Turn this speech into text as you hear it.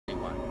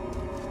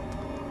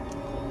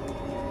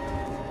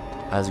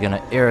I was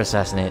gonna air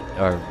assassinate,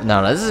 or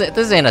no,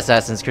 this ain't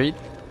Assassin's Creed.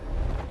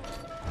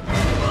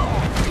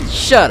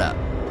 Shut up.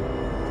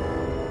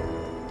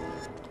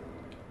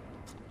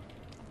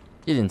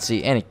 You didn't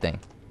see anything.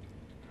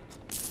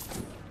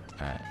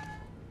 All right.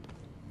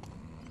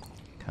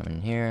 Come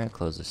in here.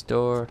 Close this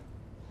door.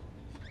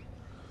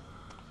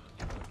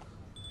 I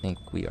think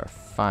we are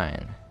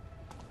fine.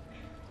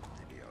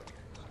 Maybe I'll get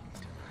lucky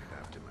tonight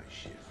after my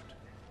shift.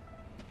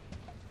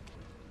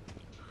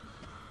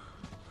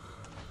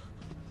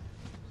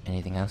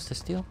 Anything else to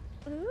steal?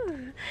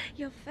 Ooh,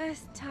 your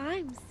first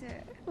time,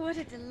 sir. What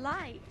a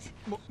delight.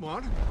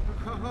 What?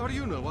 How do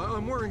you know?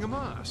 I'm wearing a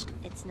mask.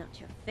 It's not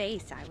your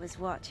face I was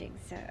watching,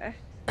 sir.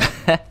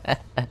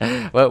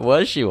 What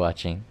was she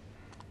watching?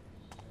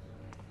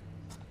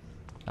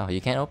 Oh, you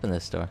can't open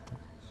this door.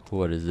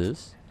 What is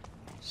this?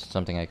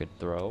 Something I could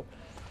throw?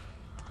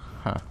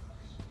 Huh.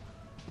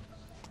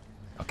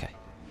 Okay.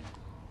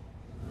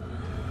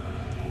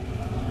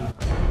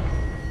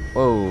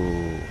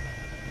 Whoa.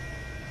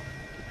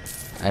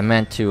 I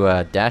meant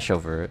to dash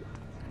over it.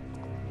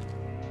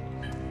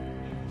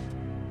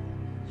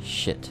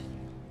 Shit.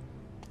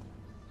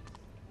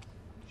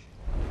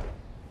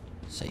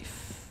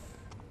 Safe.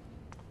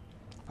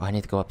 Oh, I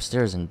need to go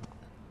upstairs, and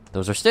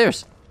those are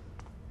stairs.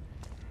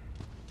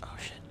 Oh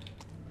shit.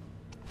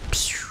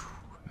 Pshh,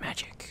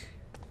 magic.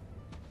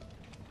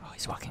 Oh,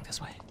 he's walking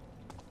this way.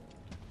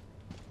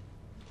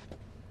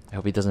 I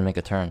hope he doesn't make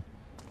a turn.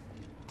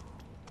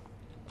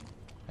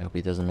 I hope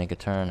he doesn't make a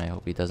turn. I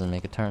hope he doesn't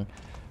make a turn.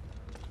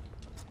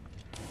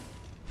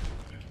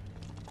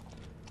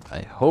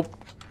 I hope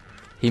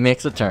he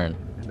makes a turn.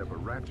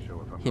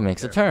 He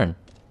makes a turn.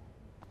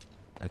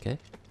 Okay.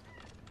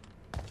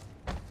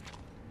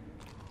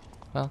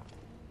 Well,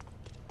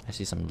 I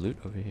see some loot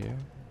over here.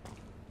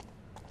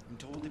 I'm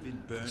told they've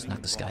been burning Let's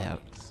knock this guy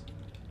out.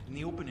 in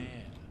the open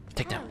air.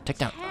 Take down, take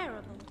down,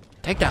 Terrible.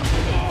 take down.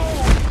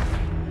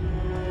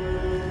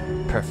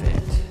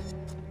 Perfect.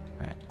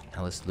 Alright,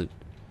 now let's loot.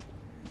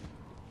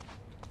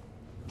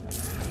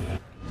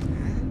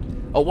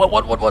 Oh, what?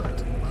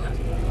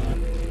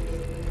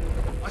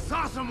 I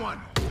saw someone.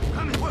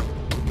 Coming.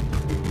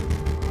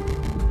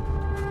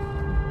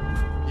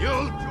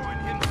 You'll join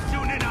him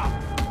soon enough.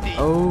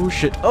 Oh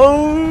shit,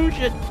 oh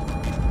shit.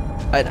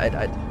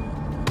 I'd.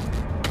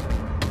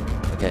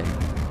 Okay.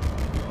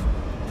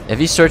 If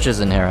he searches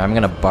in here, I'm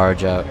gonna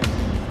barge out.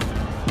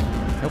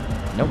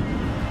 Nope.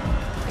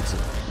 Exit.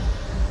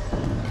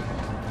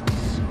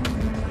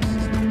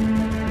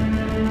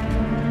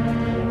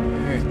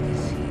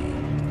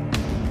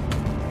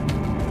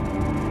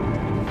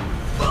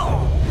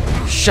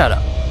 Shut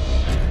up.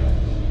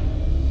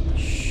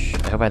 Shh.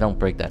 I hope I don't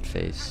break that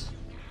face.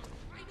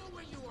 I know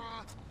where you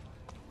are.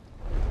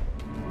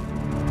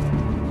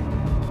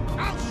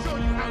 I'll show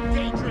you how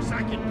dangerous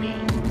I can be.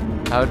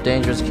 How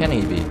dangerous can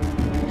he be?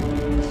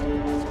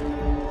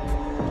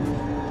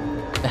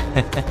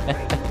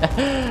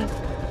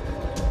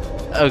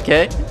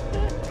 Okay.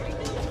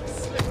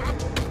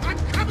 I'm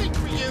coming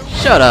for you.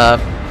 Shut up.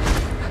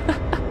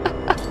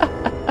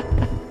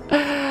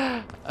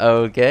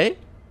 Okay.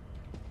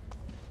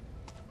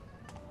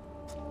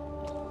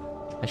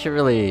 I should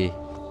really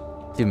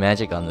do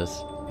magic on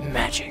this.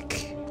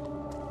 Magic.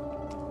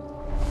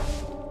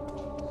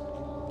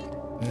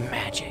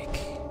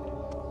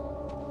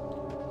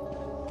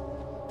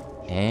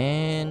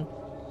 And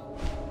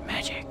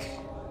magic.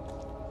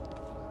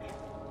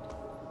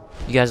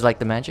 You guys like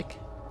the magic?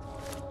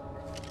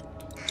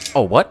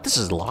 Oh, what? This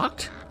is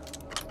locked?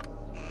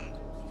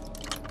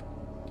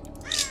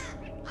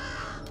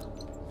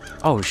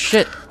 Oh,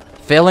 shit.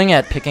 Failing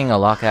at picking a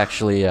lock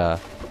actually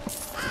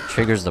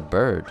triggers the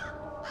bird.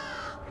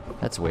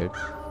 That's weird.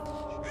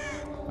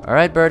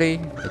 Alright, birdie.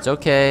 It's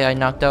okay. I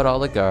knocked out all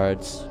the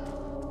guards.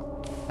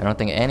 I don't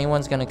think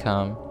anyone's gonna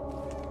come.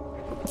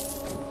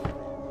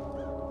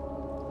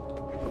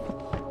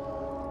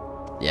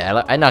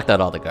 Yeah, I knocked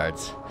out all the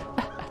guards.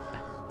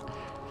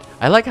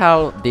 I like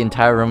how the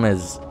entire room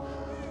is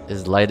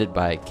lighted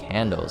by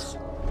candles.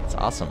 It's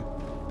awesome.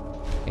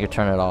 You can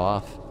turn it all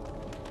off.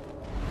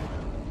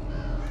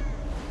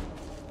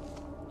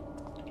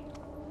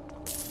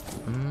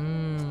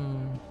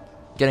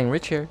 Getting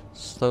rich here,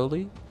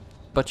 slowly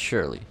but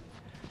surely.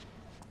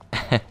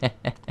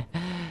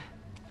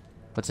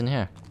 What's in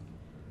here?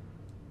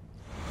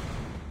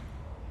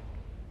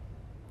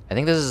 I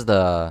think this is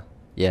the...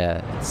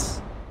 Yeah,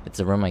 it's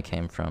the room I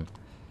came from.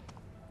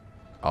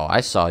 Oh,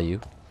 I saw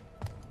you.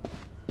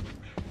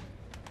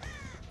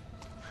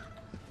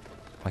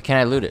 Why can't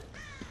I loot it?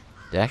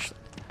 They actually...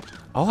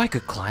 Oh, I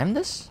could climb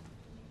this?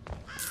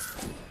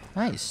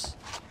 Nice.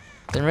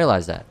 Didn't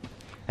realize that.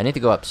 I need to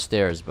go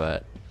upstairs,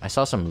 but I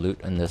saw some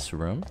loot in this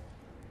room.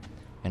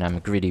 And I'm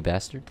a greedy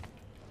bastard.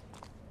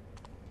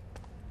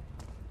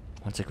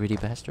 What's a greedy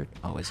bastard?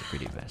 Always a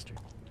greedy bastard.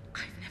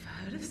 I've never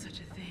heard of such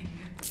a thing.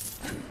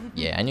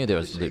 Yeah, I knew there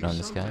was loot on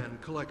this Some guy. men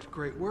collect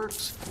great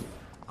works.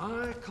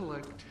 I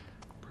collect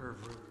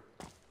pervert.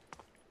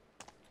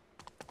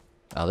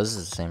 Oh, this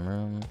is the same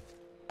room.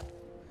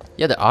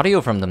 Yeah, the audio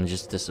from them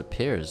just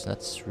disappears.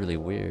 That's really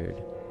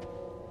weird.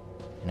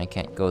 And I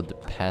can't go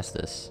past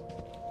this.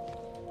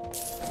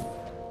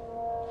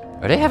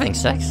 Are they having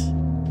sex?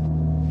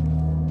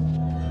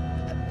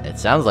 It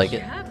sounds like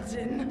it.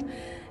 Captain,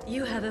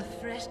 you have a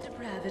fresh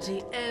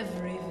depravity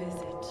every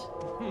visit.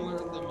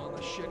 Learned them on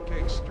the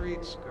shitcake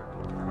streets, girl.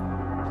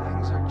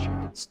 Things are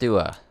changing. Let's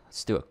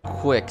do a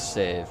quick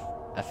save.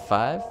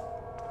 F5,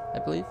 I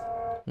believe.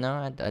 No,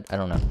 I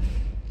don't know.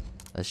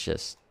 Let's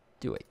just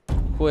do a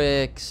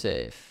quick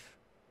save,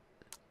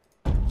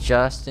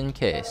 just in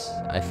case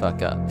I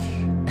fuck up.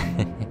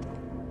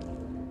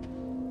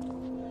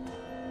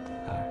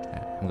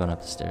 Alright, I'm going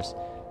up the stairs.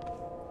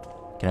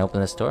 Can I open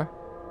this door?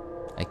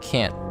 I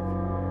can't,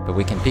 but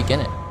we can peek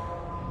in it.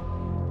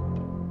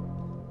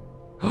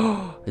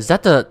 Is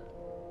that the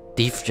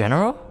thief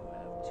general?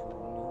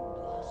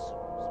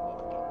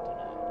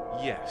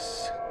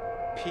 Yes.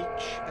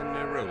 Peach and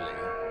Neroli.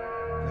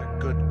 They're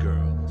good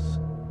girls.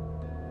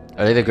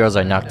 Are they the girls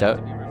I knocked out?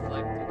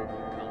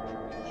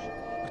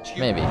 But you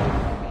Maybe.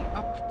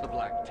 upped the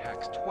black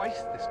tax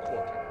twice this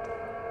quarter.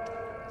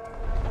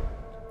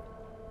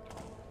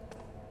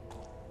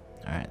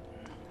 Alright.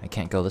 I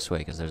can't go this way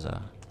because there's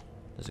a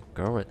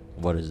girl with...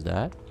 What is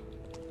that?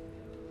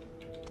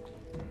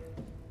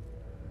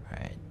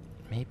 Alright.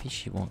 Maybe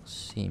she won't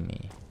see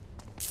me.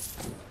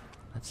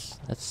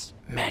 That's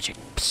magic.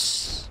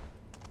 Psst.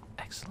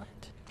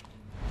 Excellent.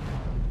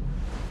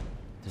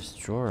 There's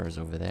drawers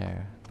over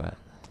there, but...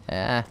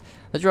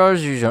 the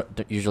drawers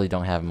usually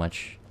don't have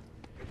much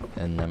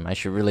in them. I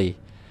should really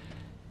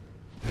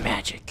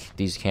magic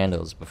these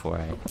candles before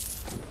I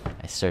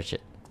search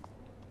it.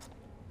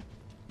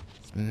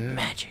 It's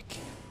magic.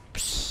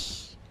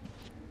 Psst.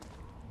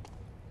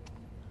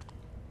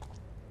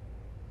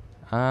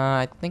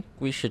 I think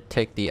we should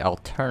take the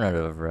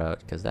alternative route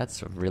because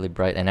that's really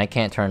bright and I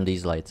can't turn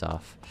these lights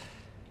off.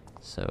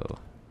 So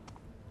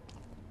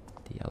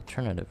the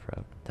alternative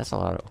route. That's a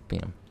lot of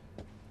opium.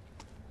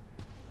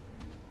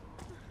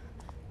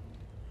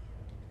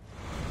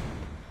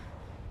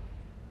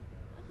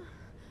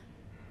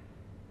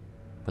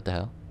 What the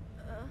hell?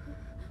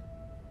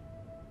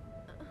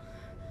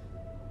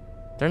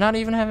 They're not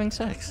even having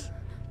sex.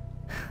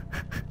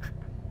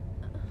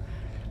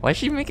 Why is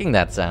she making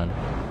that sound?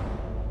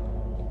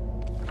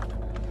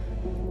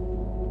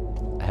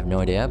 I have no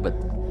idea, but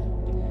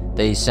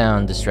they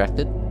sound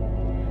distracted.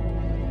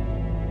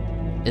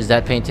 Is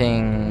that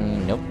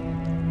painting? Nope.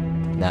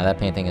 No, that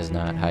painting is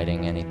not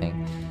hiding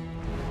anything.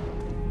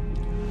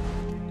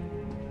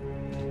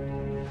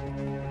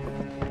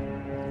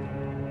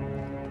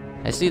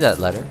 I see that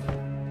letter.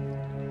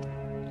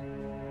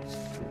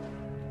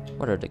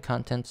 What are the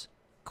contents?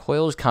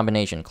 Coil's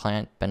combination.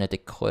 Client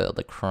Benedict Coil,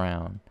 the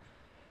crown.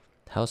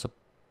 House of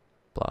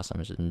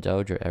Blossoms.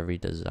 Indulge your every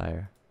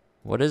desire.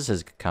 What is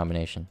his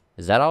combination?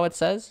 Is that all it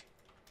says?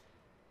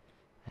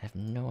 I have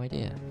no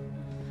idea.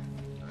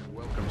 I'd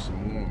welcome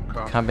some warm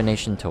coffee.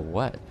 Combination to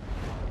what?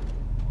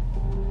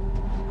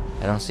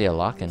 I don't see a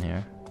lock in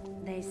here.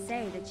 They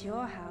say that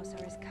your house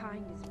are as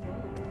kind as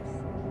wolves.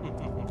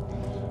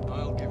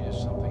 I'll give you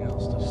something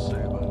else to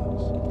say about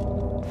us.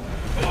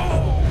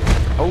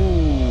 Oh!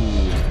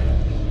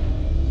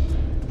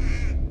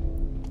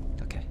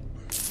 Okay.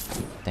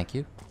 Thank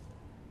you.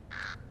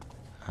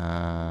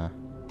 I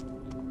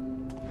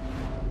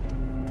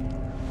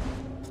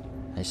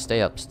stay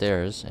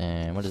upstairs,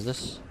 and what is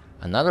this?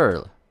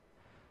 Another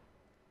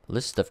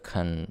list of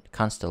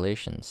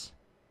constellations.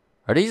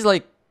 Are these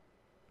like...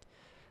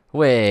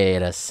 Wait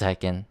a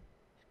second.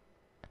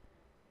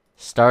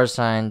 Star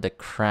sign, the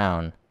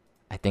crown.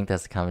 I think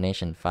that's the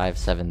combination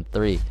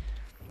 573.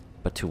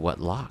 But to what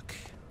lock?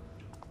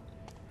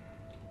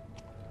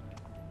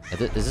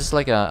 Is this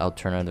like an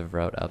alternative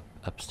route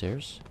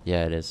upstairs?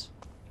 Yeah, it is.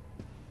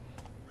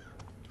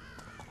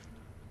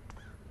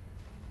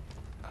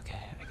 Okay,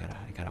 I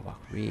gotta walk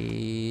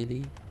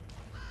really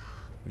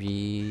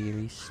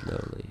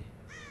slowly.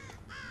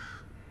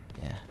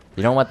 Yeah.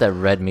 You don't want that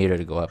red meter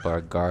to go up or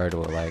a guard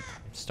will like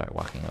start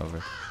walking over.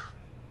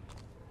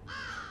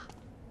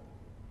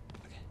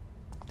 Okay.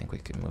 I think we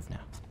can move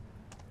now.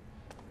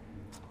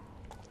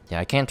 Yeah,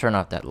 I can't turn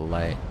off that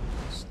light.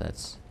 So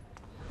that's...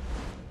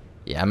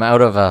 Yeah, I'm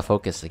out of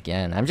focus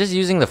again. I'm just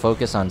using the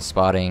focus on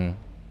spotting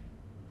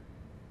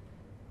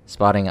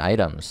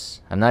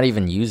items. I'm not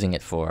even using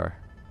it for,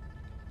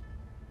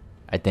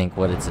 I think,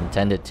 what it's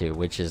intended to,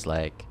 which is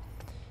like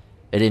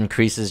it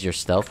increases your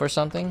stealth or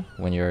something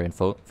when you're in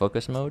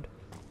focus mode.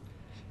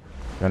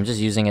 But I'm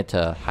just using it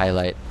to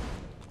highlight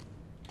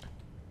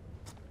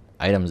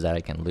items that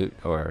I can loot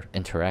or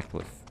interact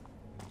with.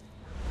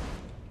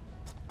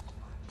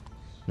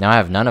 Now I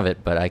have none of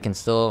it, but I can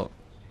still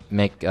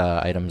make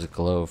items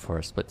glow for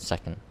a split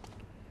second.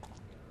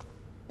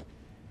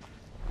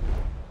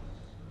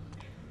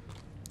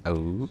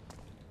 Oh.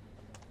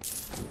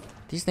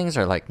 These things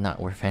are like not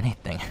worth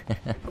anything.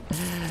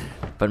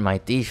 But my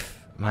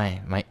thief,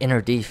 my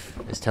inner thief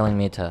is telling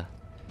me to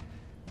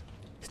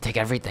take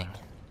everything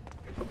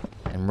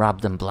and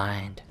rob them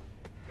blind.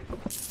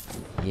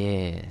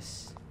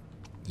 Yes.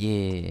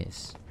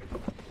 Yes.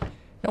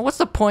 Now what's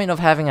the point of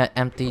having an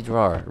empty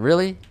drawer?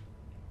 Really?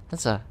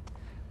 That's a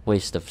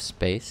waste of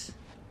space.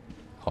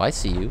 Oh, I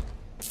see you.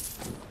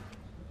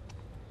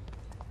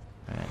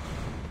 Alright.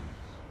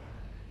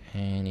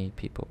 Any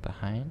people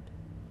behind?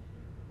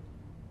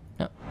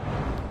 No.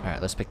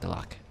 Alright, let's pick the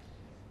lock.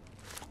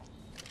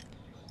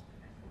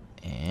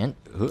 And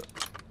oh.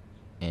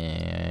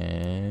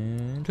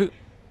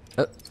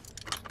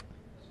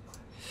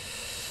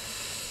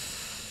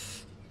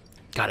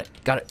 Got it.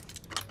 Alright,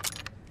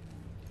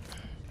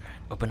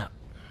 open up.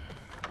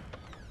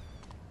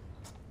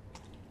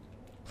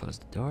 Close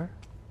the door.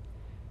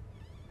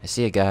 I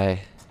see a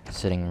guy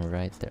sitting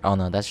right there. Oh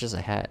no, that's just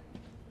a hat.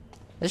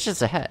 That's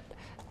just a hat.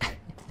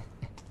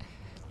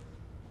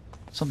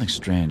 Something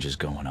strange is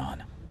going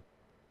on.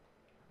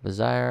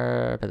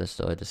 Bizarre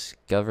pedestal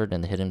discovered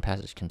and the hidden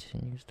passage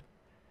continues.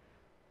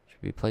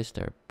 Should be placed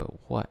there, but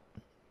what?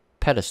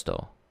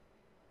 Pedestal.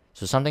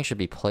 So something should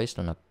be placed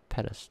on a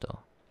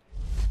pedestal.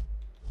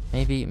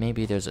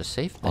 Maybe there's a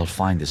safe there. I'll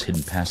find this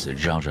hidden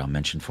passage Zhao Zhao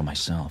mentioned for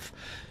myself.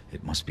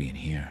 It must be in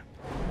here.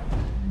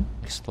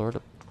 Explore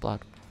the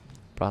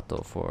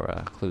brothel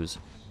for clues.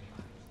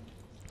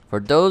 For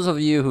those of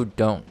you who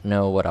don't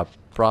know what a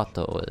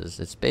brothel is,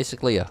 it's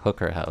basically a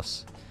hooker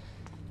house.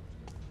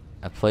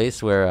 A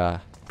place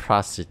where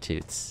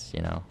prostitutes,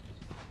 you know,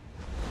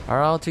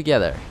 are all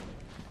together.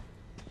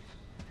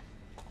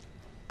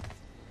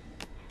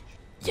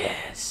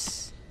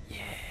 Yes.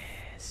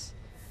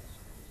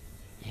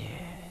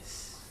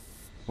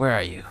 Where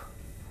are you?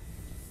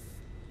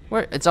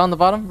 Where? It's on the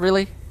bottom?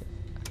 Really?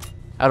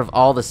 Out of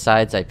all the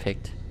sides I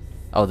picked.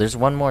 Oh, there's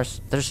one more.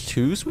 There's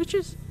 2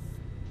 switches?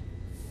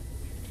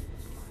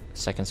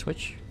 Second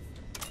switch.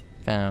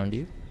 Found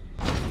you.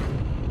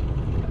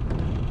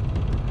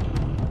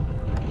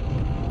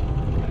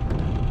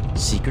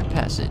 Secret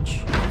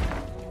passage.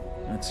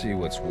 Let's see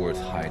what's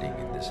worth hiding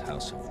in this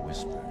house of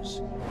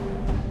whispers.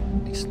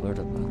 Explore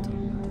the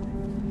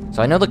bottom.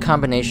 So I know the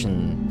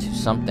combination to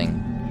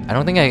something. I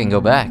don't think I can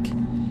go back.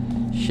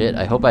 Shit,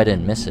 I hope I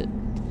didn't miss it.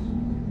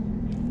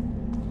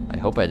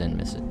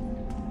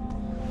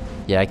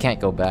 Yeah, I can't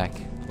go back,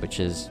 which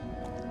is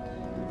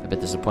a bit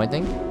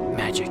disappointing.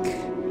 Magic.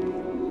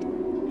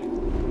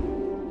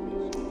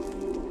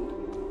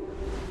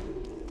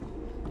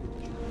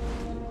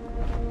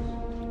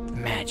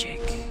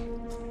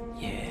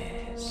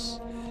 Yes.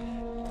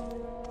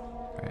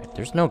 Alright,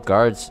 there's no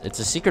guards. It's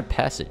a secret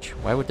passage.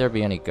 Why would there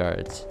be any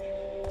guards?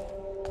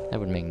 That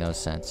would make no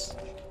sense.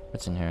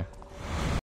 What's in here?